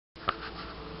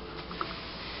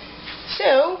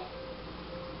So,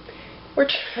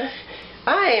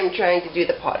 I am trying to do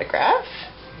the Pawtograph.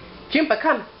 Jhumpa,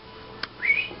 come.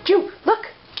 Jhump, look.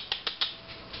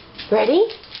 Ready?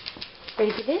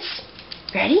 Ready for this?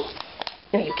 Ready?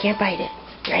 No, you can't bite it.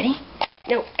 Ready?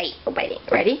 No, hey, don't bite it.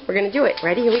 Ready? We're gonna do it.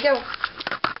 Ready? Here we go.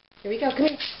 Here we go. Come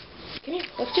here. Come here.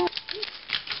 Let's do it.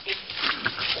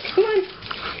 Come on.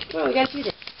 Come on, we gotta do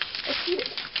this. Let's do this.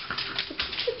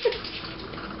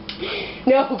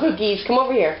 No, cookies. Come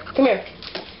over here. Come here.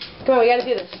 Come on, we gotta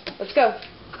do this. Let's go.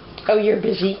 Oh, you're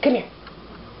busy. Come here.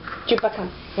 Jhumpa,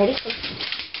 come. Ready?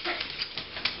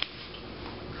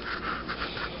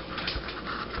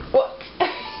 What?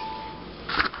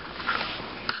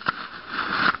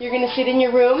 You're gonna sit in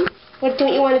your room? What,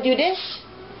 don't you want to do this?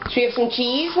 Should we have some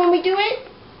cheese when we do it?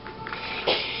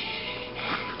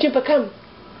 Jhumpa, come.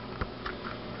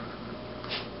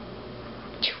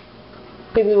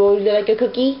 Maybe we'll do like a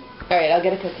cookie? Alright, I'll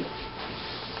get a cookie.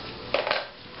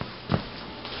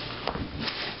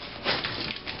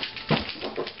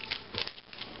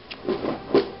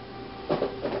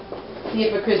 See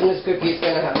if a Christmas cookie is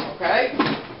going to help, okay?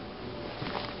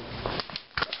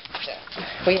 So,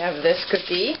 we have this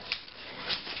cookie.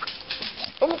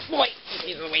 Oh boy,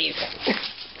 Louise.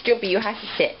 Jhumpa, you have to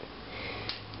sit.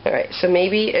 Alright, so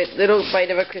maybe a little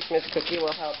bite of a Christmas cookie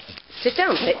will help. Sit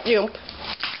down, Jhump.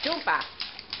 Jhumpa.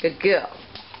 Good girl.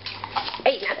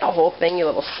 Hey, not the whole thing, you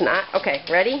little snot. Okay,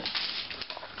 ready?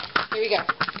 Here we go.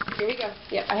 Here we go.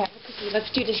 Yep, I have a cookie. Let's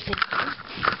do this thing.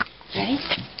 Ready?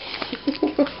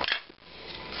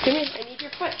 Come here. I need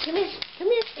your foot. Come here. Come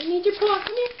here. I need your paw.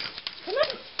 Come here. Come on.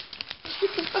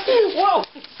 Whoa.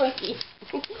 Funky.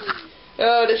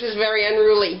 Oh, this is very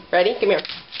unruly. Ready? Come here.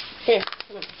 Come here.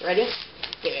 Come on. Ready?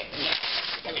 Come here.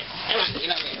 Come here. Come on. Get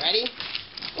over here. Ready?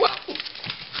 Whoa.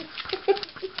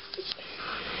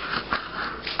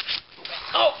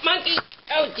 Oh, monkey!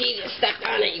 Oh, Jesus, stepped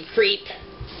on it, you creep.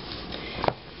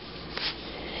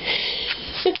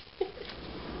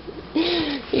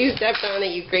 You stepped on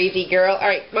it, you crazy girl.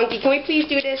 Alright, monkey, can we please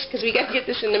do this? Because we got to get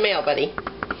this in the mail, buddy.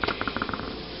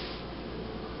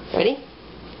 Ready?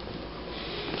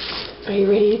 Are you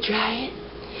ready to try it?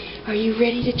 Are you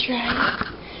ready to try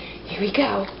it? Here we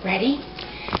go. Ready?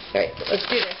 Alright, let's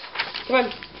do this. Come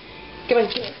on. Come on,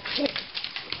 come here. Come here.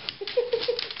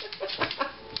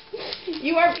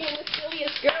 You are being the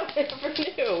silliest girl I ever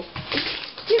knew.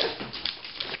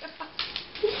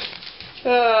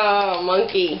 Oh,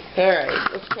 monkey.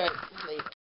 Alright, let's try it.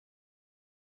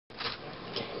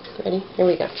 Okay, ready? Here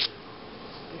we go.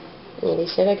 And they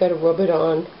said I gotta rub it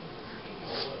on.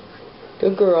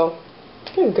 Good girl.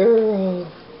 Good girl.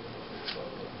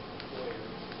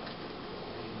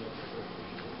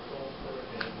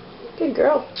 Good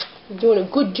girl. You're doing a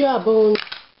good job, Bones.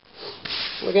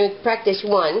 We're gonna practice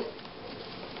one.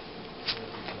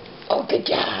 Oh, good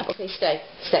job. Okay, stay.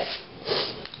 Stay.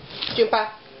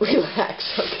 Jhumpa,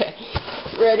 relax. Okay.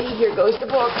 Ready? Here goes the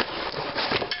book.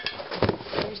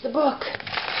 Here's the book.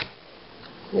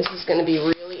 This is going to be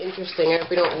really interesting. I hope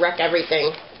we don't wreck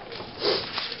everything.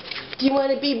 Do you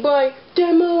want to be by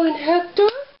Demo and Hector?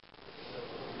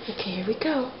 Okay, here we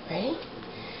go. Ready?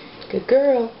 Good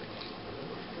girl.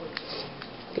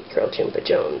 Good girl, Jhumpa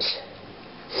Jones.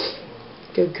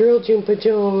 Good girl, Jhumpa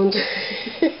Jones.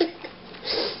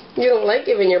 You don't like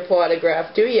giving your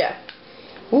Pawtograph, do ya?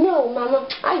 No, Mama,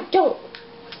 I don't.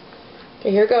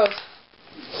 Okay, here goes.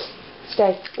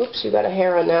 Stay. Oops, you got a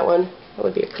hair on that one. That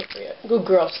would be appropriate. Good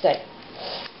girl, stay.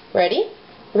 Ready?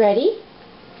 Ready?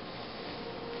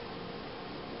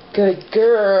 Good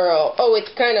girl. Oh,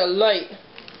 it's kind of light.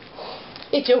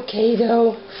 It's okay,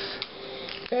 though.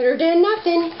 Better than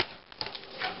nothing.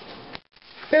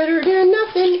 Better than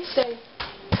nothing. Stay.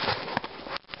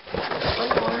 One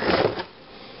more.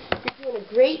 You're doing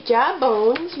a great job,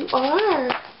 Bones. You are.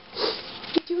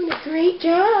 You're doing a great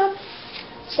job.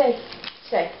 Stay.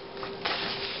 Stay.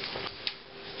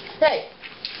 Stay.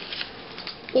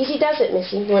 Easy does it,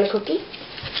 Missy. You want a cookie?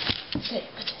 Stay.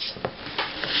 What's this?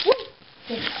 Woo.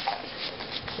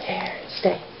 There.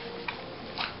 Stay.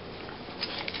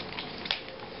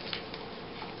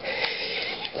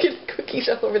 Get cookies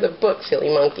all over the book, silly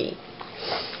monkey.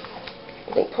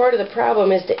 I think part of the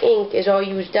problem is the ink is all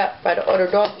used up by the other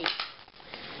doggies.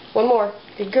 One more.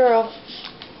 Good girl.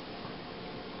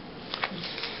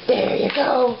 There you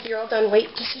go. You're all done. Wait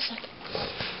just a second.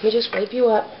 Let me just wipe you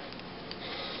up.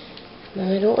 No,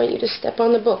 I don't want you to step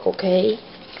on the book, okay?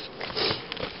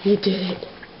 You did it.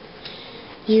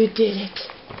 You did it.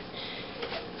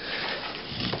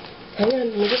 Hang on.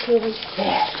 Let me just move it.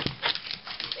 There.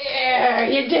 There.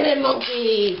 You did it,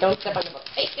 monkey. Don't step on the book.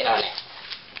 Hey, get on it.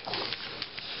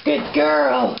 Good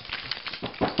girl.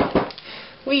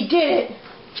 We did it.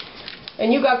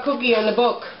 And you got Cookie on the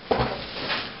book.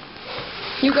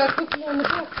 You got Cookie on the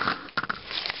book.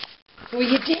 Well,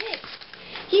 you did it.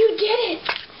 You did it.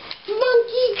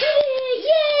 Monkey did it.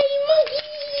 Yay,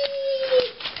 monkey.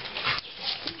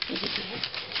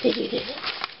 Did you do it?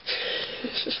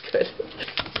 This is good.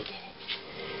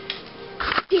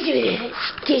 Did you do it?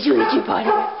 Did you eat your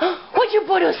Pawtograph? What's your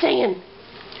photo saying?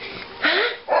 Huh?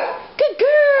 Good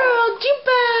girl,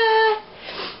 Jhumpa.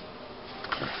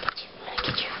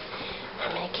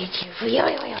 I'm gonna get you.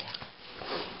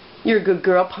 You're a good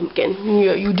girl, Pumpkin.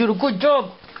 Yeah, you did a good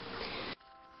job.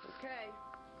 Okay.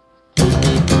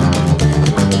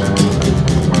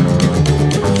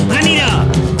 Anita!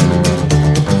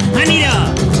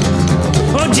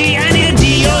 Oh gee, I need a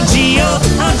D-O-G-O.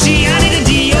 Oh gee, I need a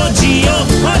D-O-G-O.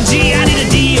 Oh gee, I need a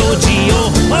D-O-G-O.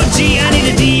 Oh gee, I need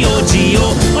a D-O-G-O.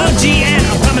 Oh gee, and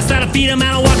I promise that I'll feed him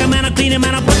and I'll walk him and I'll clean him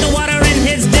and I'll put the water in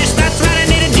his dish. That's right, I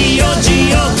need a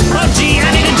D-O-G-O. Oh gee, I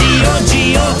need a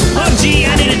D-O-G-O. Oh gee,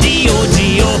 I need a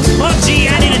D-O-G-O. Oh gee,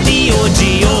 I need a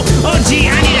D-O-G-O. Oh gee,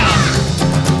 I need a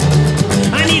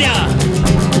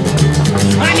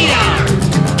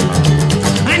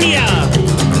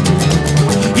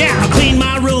yeah, I'll clean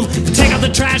my room, take out the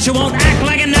trash, I won't act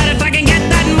like an